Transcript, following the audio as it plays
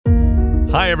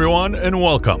Hi, everyone, and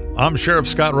welcome. I'm Sheriff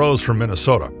Scott Rose from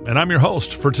Minnesota, and I'm your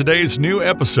host for today's new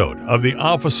episode of the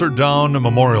Officer Down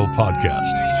Memorial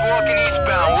Podcast. Walking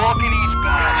eastbound.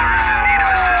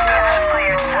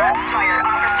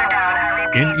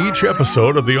 In each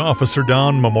episode of the Officer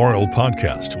Down Memorial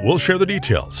Podcast, we'll share the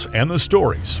details and the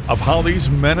stories of how these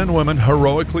men and women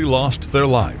heroically lost their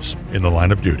lives in the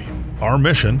line of duty. Our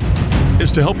mission is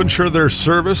to help ensure their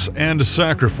service and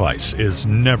sacrifice is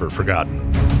never forgotten.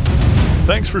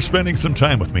 Thanks for spending some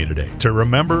time with me today to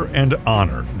remember and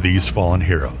honor these fallen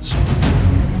heroes.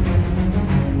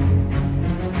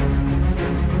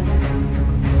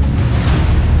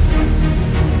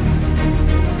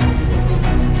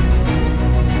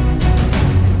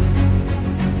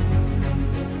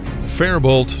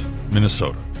 Faribault,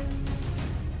 Minnesota.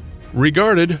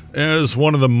 Regarded as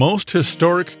one of the most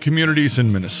historic communities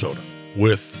in Minnesota,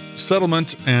 with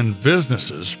settlement and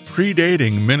businesses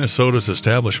predating Minnesota's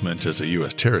establishment as a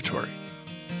U.S. territory.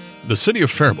 The city of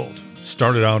Faribault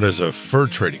started out as a fur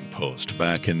trading post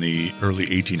back in the early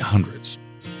 1800s.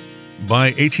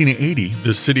 By 1880,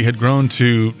 the city had grown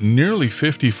to nearly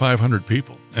 5,500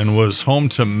 people and was home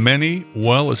to many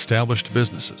well-established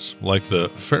businesses, like the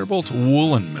Faribault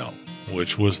Woolen Mill,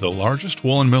 which was the largest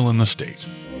woolen mill in the state.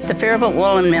 The Faribault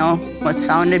Woolen Mill was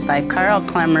founded by Carl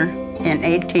Klemmer in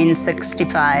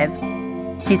 1865.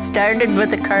 He started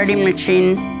with a carding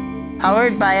machine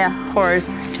powered by a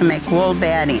horse to make wool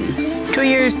batting. 2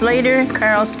 years later,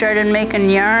 Carl started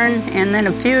making yarn, and then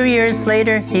a few years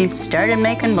later, he started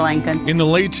making blankets. In the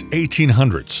late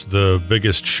 1800s, the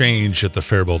biggest change at the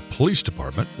Faribault Police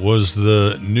Department was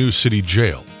the new city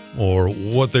jail, or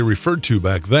what they referred to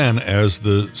back then as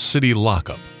the city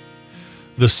lockup.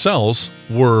 The cells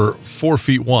were 4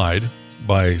 feet wide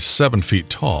by 7 feet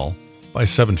tall by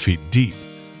 7 feet deep,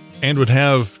 and would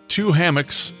have 2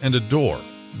 hammocks and a door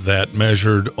that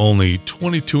measured only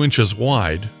 22 inches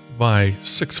wide by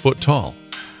 6 foot tall.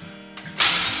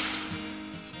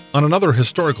 On another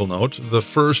historical note, the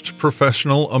first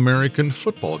professional American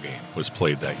football game was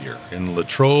played that year in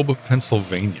Latrobe,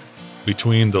 Pennsylvania,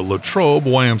 between the Latrobe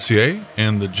YMCA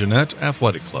and the Jeannette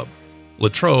Athletic Club.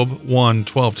 Latrobe won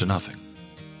 12-0.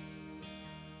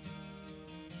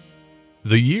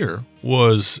 The year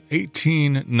was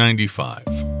 1895.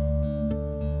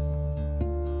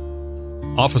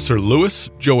 Officer Louis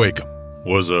Joachim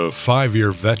was a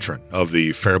 5-year veteran of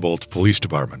the Faribault Police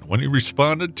Department when he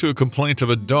responded to a complaint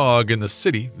of a dog in the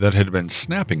city that had been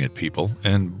snapping at people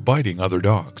and biting other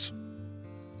dogs.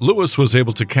 Louis was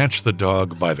able to catch the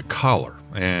dog by the collar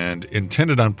and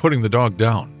intended on putting the dog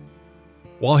down.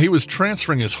 While he was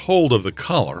transferring his hold of the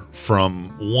collar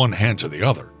from one hand to the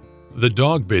other, the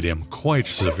dog bit him quite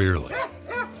severely.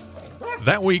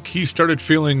 That week, he started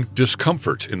feeling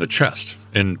discomfort in the chest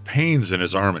and pains in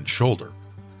his arm and shoulder.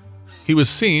 He was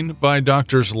seen by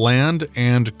doctors Land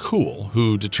and Kuhl,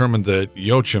 who determined that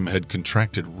Joachim had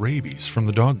contracted rabies from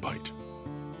the dog bite.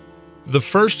 The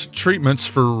first treatments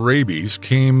for rabies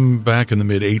came back in the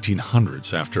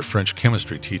mid-1800s after French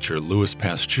chemistry teacher Louis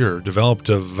Pasteur developed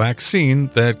a vaccine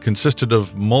that consisted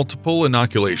of multiple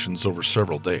inoculations over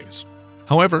several days.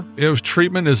 However, if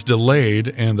treatment is delayed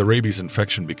and the rabies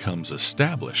infection becomes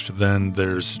established, then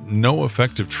there's no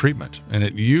effective treatment, and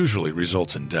it usually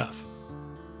results in death.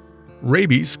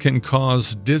 Rabies can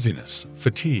cause dizziness,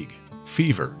 fatigue,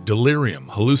 fever, delirium,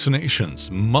 hallucinations,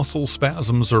 muscle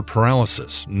spasms or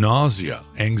paralysis, nausea,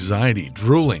 anxiety,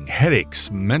 drooling,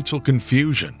 headaches, mental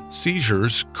confusion,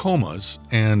 seizures, comas,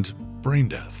 and brain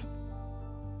death.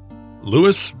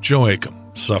 Louis Joachim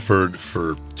suffered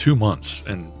for 2 months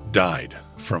and died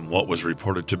from what was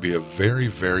reported to be a very,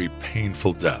 very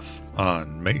painful death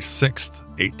on May 6,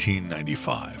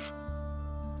 1895.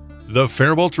 The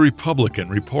Faribault Republican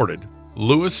reported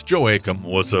Louis Joachim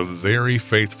was a very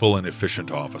faithful and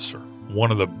efficient officer, one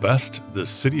of the best the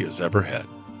city has ever had.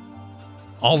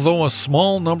 Although a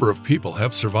small number of people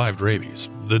have survived rabies,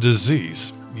 the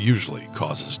disease usually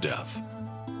causes death.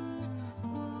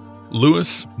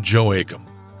 Louis Joachim,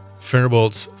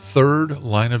 Faribault's third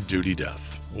line-of-duty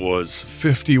death, was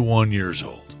 51 years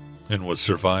old and was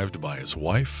survived by his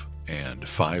wife and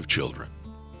 5 children.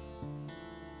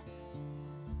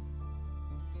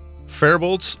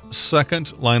 Faribault's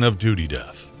second line-of-duty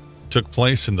death took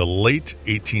place in the late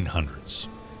 1800s.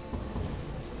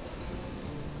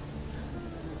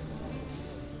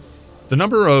 The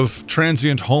number of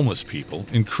transient homeless people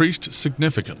increased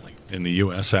significantly in the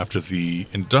U.S. after the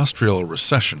industrial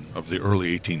recession of the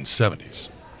early 1870s.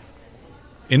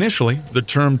 Initially, the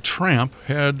term tramp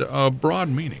had a broad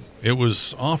meaning. It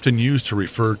was often used to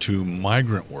refer to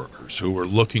migrant workers who were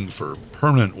looking for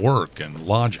permanent work and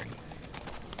lodging.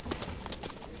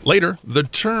 Later, the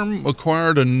term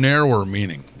acquired a narrower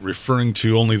meaning, referring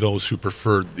to only those who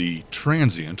preferred the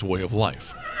transient way of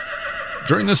life.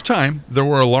 During this time, there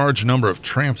were a large number of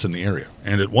tramps in the area,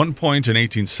 and at one point in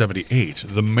 1878,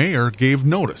 the mayor gave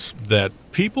notice that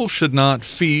people should not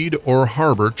feed or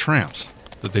harbor tramps,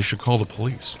 that they should call the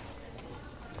police.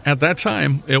 At that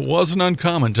time, it wasn't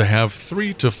uncommon to have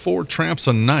 3 to 4 tramps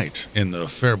a night in the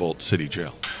Faribault City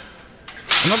Jail.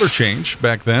 Another change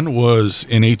back then was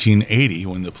in 1880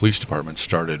 when the police department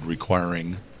started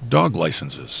requiring dog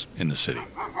licenses in the city.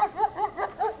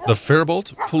 The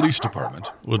Faribault Police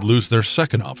Department would lose their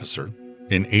second officer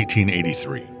in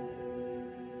 1883.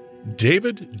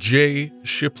 David J.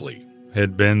 Shipley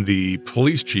had been the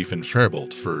police chief in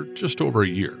Faribault for just over a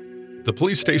year. The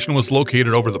police station was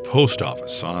located over the post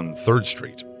office on 3rd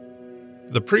Street.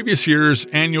 The previous year's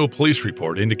annual police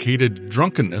report indicated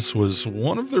drunkenness was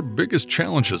one of their biggest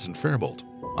challenges in Faribault.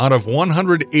 Out of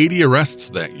 180 arrests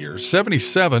that year,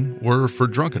 77 were for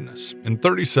drunkenness, and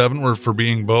 37 were for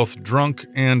being both drunk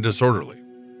and disorderly.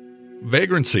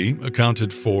 Vagrancy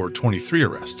accounted for 23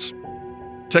 arrests.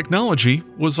 Technology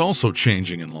was also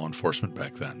changing in law enforcement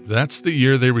back then. That's the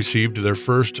year they received their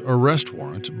first arrest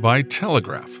warrant by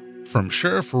telegraph from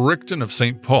Sheriff Rickton of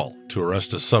St. Paul to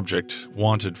arrest a subject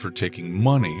wanted for taking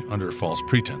money under false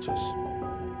pretenses.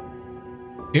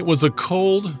 It was a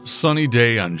cold, sunny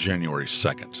day on January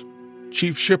 2nd.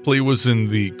 Chief Shipley was in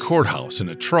the courthouse in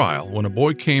a trial when a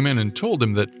boy came in and told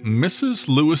him that Mrs.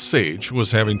 Lewis Sage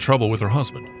was having trouble with her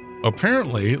husband.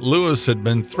 Apparently, Lewis had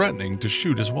been threatening to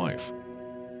shoot his wife.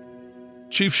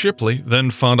 Chief Shipley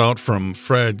then found out from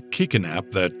Fred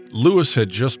Keekenap that Lewis had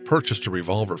just purchased a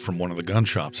revolver from one of the gun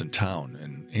shops in town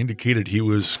and indicated he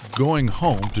was going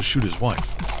home to shoot his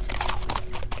wife.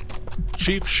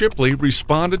 Chief Shipley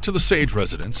responded to the Sage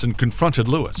residence and confronted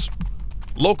Lewis.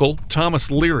 Local Thomas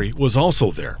Leary was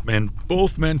also there, and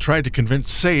both men tried to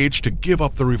convince Sage to give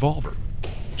up the revolver.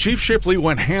 Chief Shipley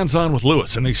went hands-on with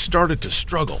Lewis, and they started to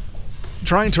struggle.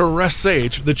 Trying to arrest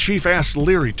Sage, the chief asked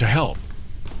Leary to help.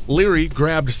 Leary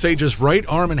grabbed Sage's right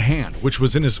arm and hand, which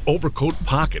was in his overcoat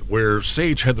pocket where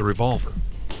Sage had the revolver.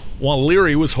 While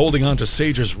Leary was holding onto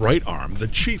Sage's right arm, the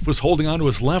chief was holding onto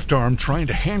his left arm trying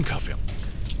to handcuff him.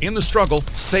 In the struggle,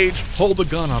 Sage pulled the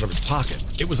gun out of his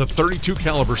pocket. It was a .32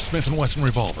 caliber Smith & Wesson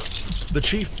revolver. The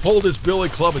chief pulled his billy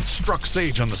club and struck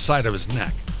Sage on the side of his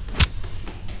neck.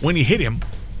 When he hit him,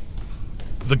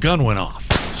 the gun went off,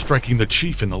 striking the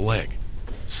chief in the leg.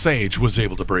 Sage was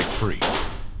able to break free.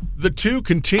 The two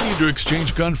continued to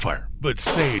exchange gunfire, but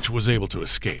Sage was able to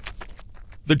escape.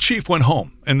 The chief went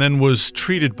home and then was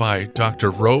treated by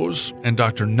Dr. Rose and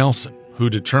Dr. Nelson, who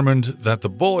determined that the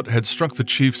bullet had struck the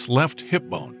chief's left hip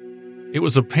bone. It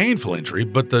was a painful injury,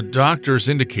 but the doctors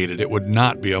indicated it would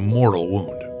not be a mortal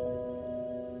wound.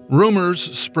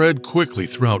 Rumors spread quickly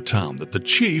throughout town that the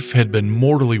chief had been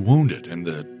mortally wounded and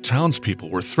the townspeople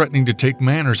were threatening to take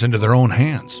matters into their own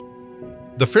hands.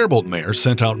 The Faribault mayor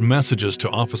sent out messages to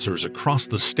officers across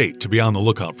the state to be on the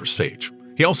lookout for Sage.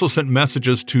 He also sent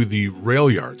messages to the rail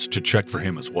yards to check for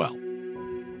him as well.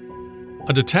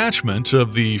 A detachment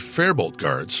of the Faribault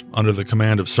Guards, under the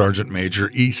command of Sergeant Major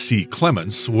E.C.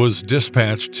 Clements, was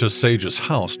dispatched to Sage's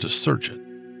house to search it.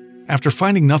 After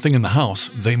finding nothing in the house,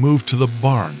 they moved to the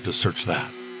barn to search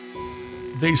that.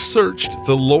 They searched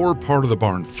the lower part of the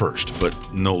barn first, but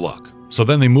no luck. So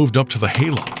then they moved up to the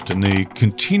hayloft and they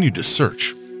continued to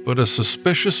search, but a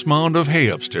suspicious mound of hay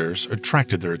upstairs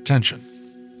attracted their attention.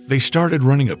 They started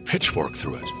running a pitchfork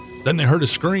through it. Then they heard a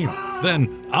scream.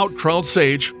 Then out crawled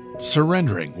Sage,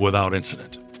 surrendering without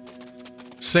incident.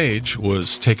 Sage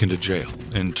was taken to jail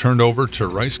and turned over to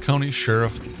Rice County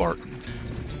Sheriff Barton.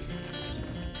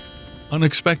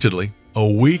 Unexpectedly, a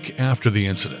week after the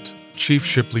incident, Chief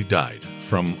Shipley died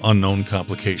from unknown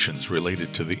complications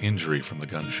related to the injury from the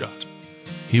gunshot.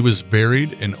 He was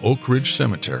buried in Oak Ridge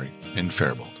Cemetery in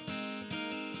Faribault.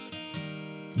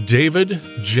 David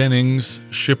Jennings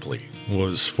Shipley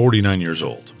was 49 years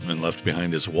old and left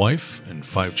behind his wife and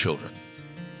 5 children.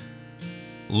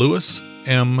 Lewis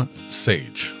M.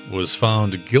 Sage was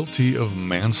found guilty of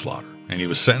manslaughter, and he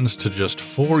was sentenced to just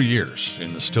 4 years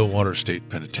in the Stillwater State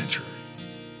Penitentiary.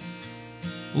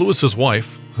 Lewis's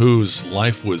wife, whose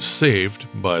life was saved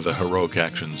by the heroic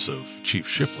actions of Chief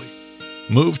Shipley,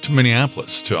 moved to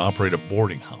Minneapolis to operate a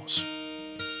boarding house.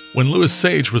 When Lewis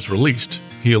Sage was released,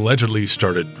 he allegedly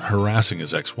started harassing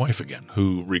his ex-wife again,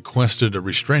 who requested a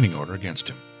restraining order against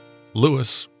him.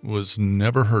 Lewis was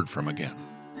never heard from again.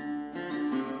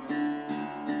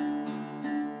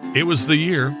 It was the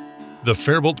year the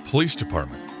Faribault Police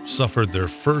Department suffered their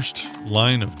first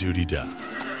line-of-duty death.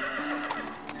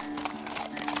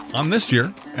 On this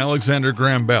year, Alexander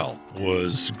Graham Bell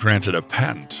was granted a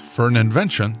patent for an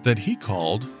invention that he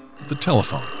called the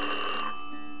telephone.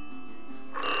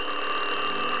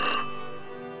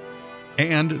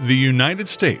 And the United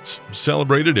States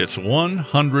celebrated its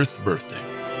 100th birthday.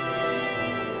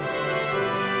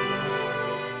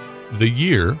 The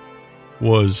year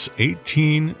was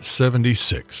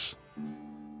 1876.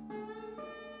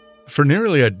 For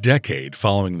nearly a decade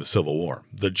following the Civil War,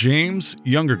 the James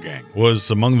Younger Gang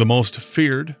was among the most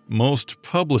feared, most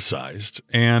publicized,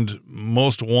 and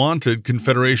most wanted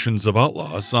confederations of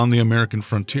outlaws on the American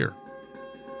frontier.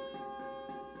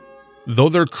 Though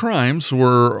their crimes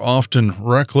were often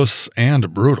reckless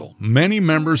and brutal, many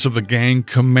members of the gang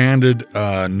commanded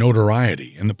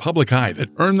notoriety in the public eye that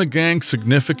earned the gang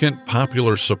significant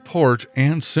popular support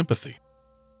and sympathy.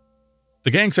 The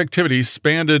gang's activities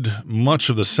spanned much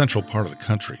of the central part of the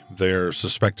country. They're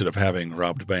suspected of having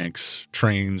robbed banks,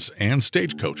 trains, and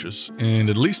stagecoaches in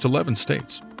at least 11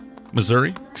 states: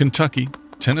 Missouri, Kentucky,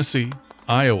 Tennessee,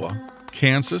 Iowa,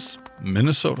 Kansas,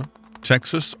 Minnesota,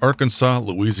 Texas, Arkansas,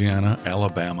 Louisiana,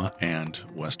 Alabama, and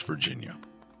West Virginia.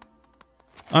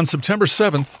 On September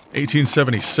 7th,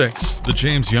 1876, the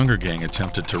James Younger Gang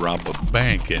attempted to rob a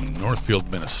bank in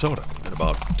Northfield, Minnesota at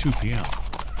about 2 p.m.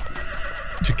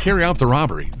 To carry out the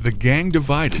robbery, the gang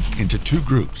divided into two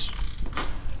groups.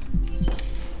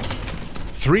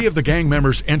 3 of the gang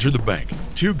members entered the bank,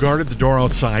 2 guarded the door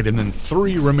outside, and then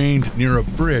 3 remained near a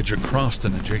bridge across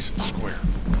an adjacent square.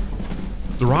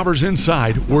 The robbers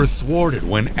inside were thwarted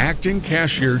when acting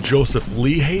cashier Joseph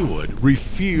Lee Haywood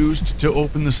refused to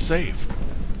open the safe.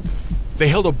 They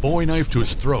held a bowie knife to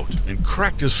his throat and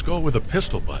cracked his skull with a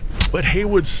pistol butt, but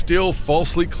Haywood still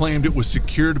falsely claimed it was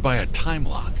secured by a time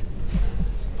lock.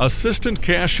 Assistant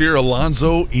cashier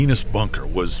Alonzo Enos Bunker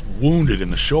was wounded in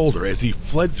the shoulder as he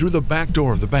fled through the back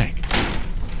door of the bank.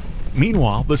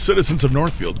 Meanwhile, the citizens of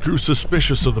Northfield grew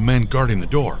suspicious of the men guarding the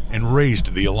door and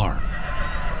raised the alarm.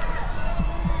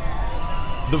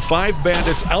 The 5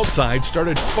 bandits outside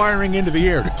started firing into the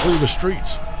air to clear the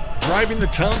streets, driving the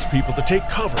townspeople to take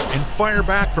cover and fire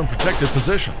back from protected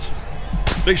positions.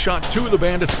 They shot 2 of the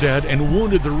bandits dead and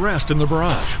wounded the rest in the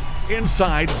barrage.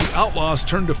 Inside, the outlaws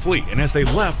turned to flee, and as they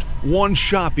left, one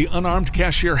shot the unarmed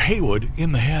cashier Haywood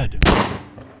in the head.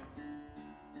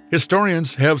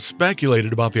 Historians have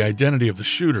speculated about the identity of the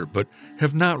shooter, but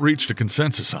have not reached a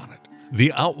consensus on it.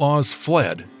 The outlaws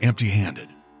fled empty-handed.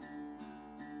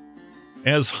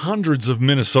 As hundreds of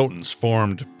Minnesotans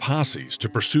formed posses to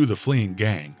pursue the fleeing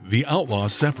gang, the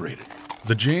outlaws separated.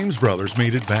 The James brothers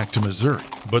made it back to Missouri,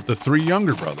 but the 3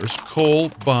 younger brothers, Cole,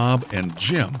 Bob, and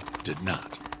Jim, did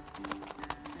not.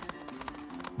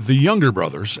 The younger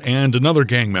brothers and another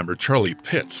gang member, Charlie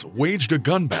Pitts, waged a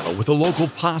gun battle with a local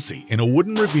posse in a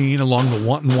wooden ravine along the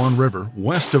Watonwan River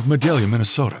west of Madelia,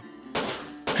 Minnesota.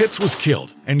 Pitts was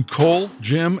killed, and Cole,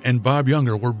 Jim, and Bob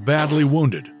Younger were badly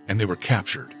wounded, and they were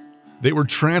captured. They were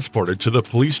transported to the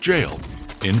police jail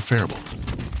in Faribault.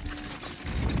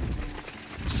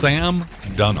 Sam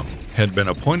Dunham had been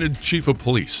appointed chief of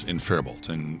police in Faribault,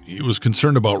 and he was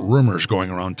concerned about rumors going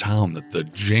around town that the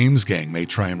James gang may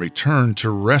try and return to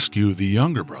rescue the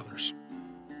younger brothers.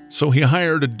 So he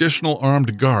hired additional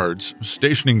armed guards,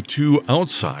 stationing 2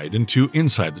 outside and 2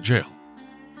 inside the jail.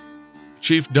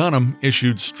 Chief Dunham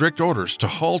issued strict orders to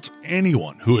halt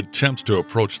anyone who attempts to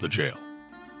approach the jail.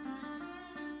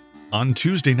 On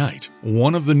Tuesday night,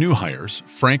 one of the new hires,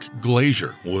 Frank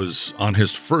Glazier, was on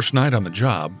his first night on the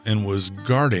job and was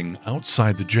guarding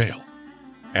outside the jail.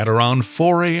 At around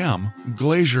 4 a.m.,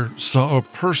 Glazier saw a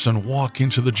person walk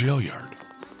into the jail yard.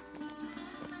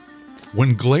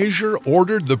 When Glazier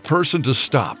ordered the person to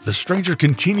stop, the stranger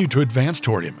continued to advance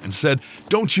toward him and said,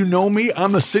 "Don't you know me?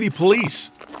 I'm the city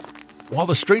police." While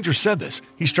the stranger said this,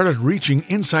 he started reaching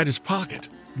inside his pocket.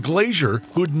 Glazier,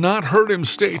 who had not heard him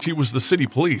state he was the city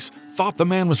police, thought the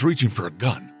man was reaching for a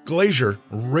gun. Glazier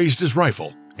raised his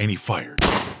rifle and he fired.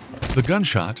 The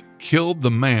gunshot killed the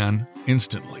man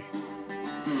instantly.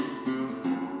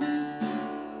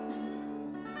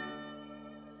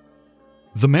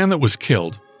 The man that was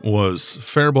killed was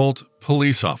Faribault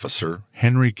police officer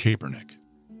Henry Kaepernick.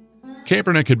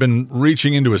 Kaepernick had been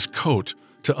reaching into his coat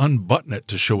to unbutton it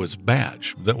to show his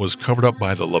badge that was covered up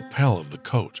by the lapel of the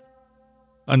coat.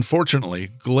 Unfortunately,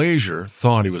 Glazier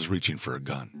thought he was reaching for a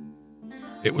gun.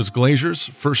 It was Glazier's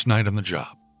first night on the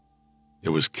job. It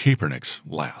was Kaepernick's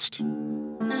last.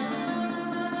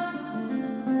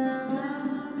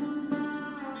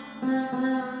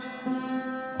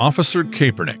 Officer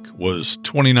Kaepernick was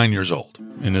 29 years old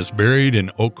and is buried in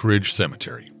Oak Ridge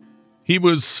Cemetery. He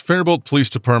was Faribault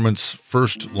Police Department's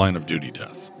first line of duty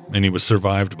death, and he was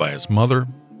survived by his mother,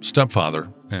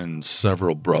 stepfather, and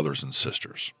several brothers and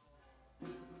sisters.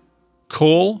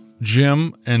 Cole,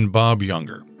 Jim, and Bob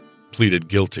Younger pleaded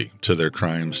guilty to their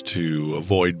crimes to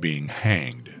avoid being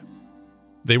hanged.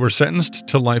 They were sentenced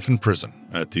to life in prison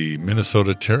at the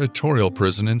Minnesota Territorial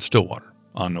Prison in Stillwater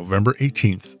on November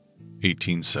 18th,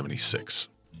 1876.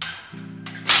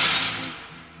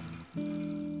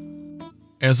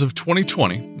 As of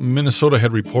 2020, Minnesota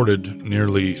had reported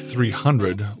nearly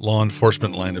 300 law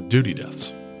enforcement line-of-duty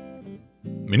deaths.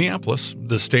 Minneapolis,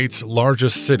 the state's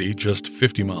largest city just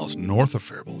 50 miles north of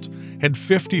Faribault, had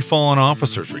 50 fallen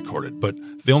officers recorded, but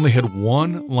they only had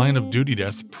one line-of-duty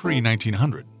death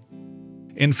pre-1900.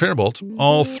 In Faribault,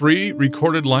 all 3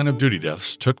 recorded line-of-duty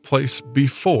deaths took place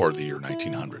before the year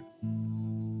 1900.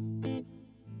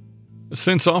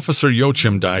 Since Officer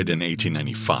Yochim died in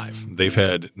 1895, they've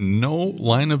had no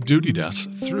line-of-duty deaths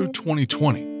through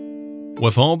 2020.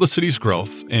 With all the city's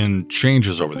growth and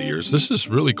changes over the years, this is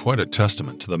really quite a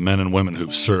testament to the men and women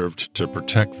who've served to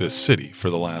protect this city for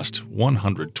the last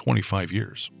 125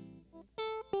 years.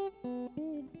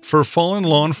 For fallen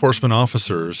law enforcement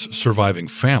officers surviving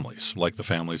families, like the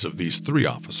families of these 3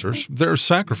 officers, their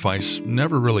sacrifice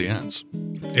never really ends.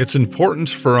 It's important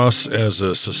for us as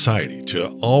a society to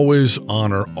always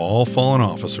honor all fallen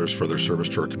officers for their service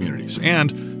to our communities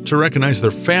and to recognize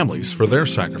their families for their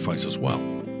sacrifice as well.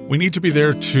 We need to be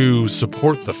there to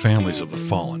support the families of the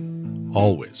fallen,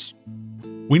 always.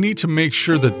 We need to make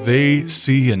sure that they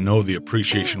see and know the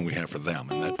appreciation we have for them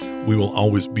and that we will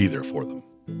always be there for them.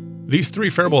 These 3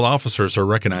 Faribault officers are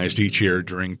recognized each year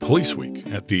during Police Week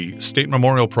at the State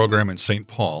Memorial Program in St.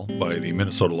 Paul by the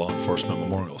Minnesota Law Enforcement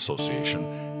Memorial Association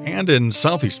and in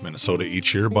Southeast Minnesota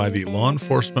each year by the Law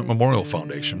Enforcement Memorial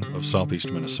Foundation of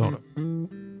Southeast Minnesota.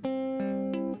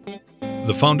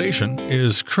 The foundation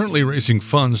is currently raising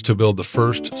funds to build the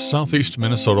first Southeast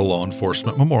Minnesota Law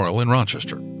Enforcement Memorial in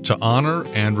Rochester to honor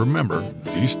and remember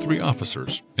these 3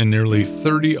 officers and nearly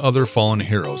 30 other fallen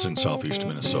heroes in Southeast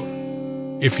Minnesota.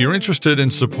 If you're interested in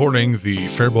supporting the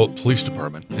Faribault Police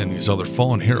Department and these other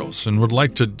fallen heroes and would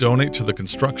like to donate to the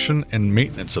construction and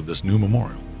maintenance of this new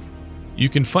memorial, you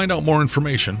can find out more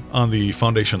information on the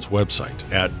Foundation's website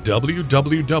at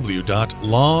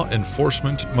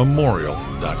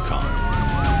www.lawenforcementmemorial.com.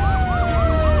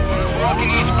 Walking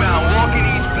eastbound.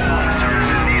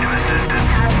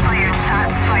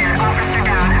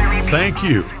 Thank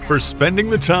you for spending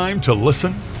the time to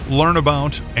listen, learn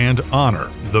about, and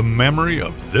honor the memory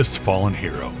of this fallen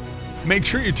hero. Make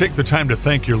sure you take the time to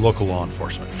thank your local law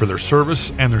enforcement for their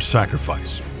service and their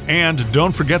sacrifice. And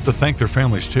don't forget to thank their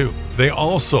families too. They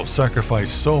also sacrifice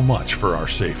so much for our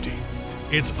safety.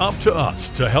 It's up to us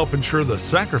to help ensure the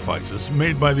sacrifices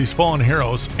made by these fallen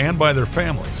heroes and by their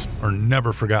families are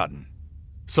never forgotten.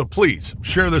 So please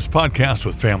share this podcast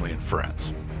with family and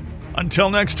friends. Until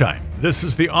next time, this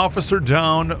is the Officer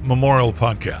Down Memorial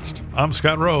Podcast. I'm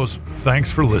Scott Rose.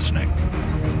 Thanks for listening.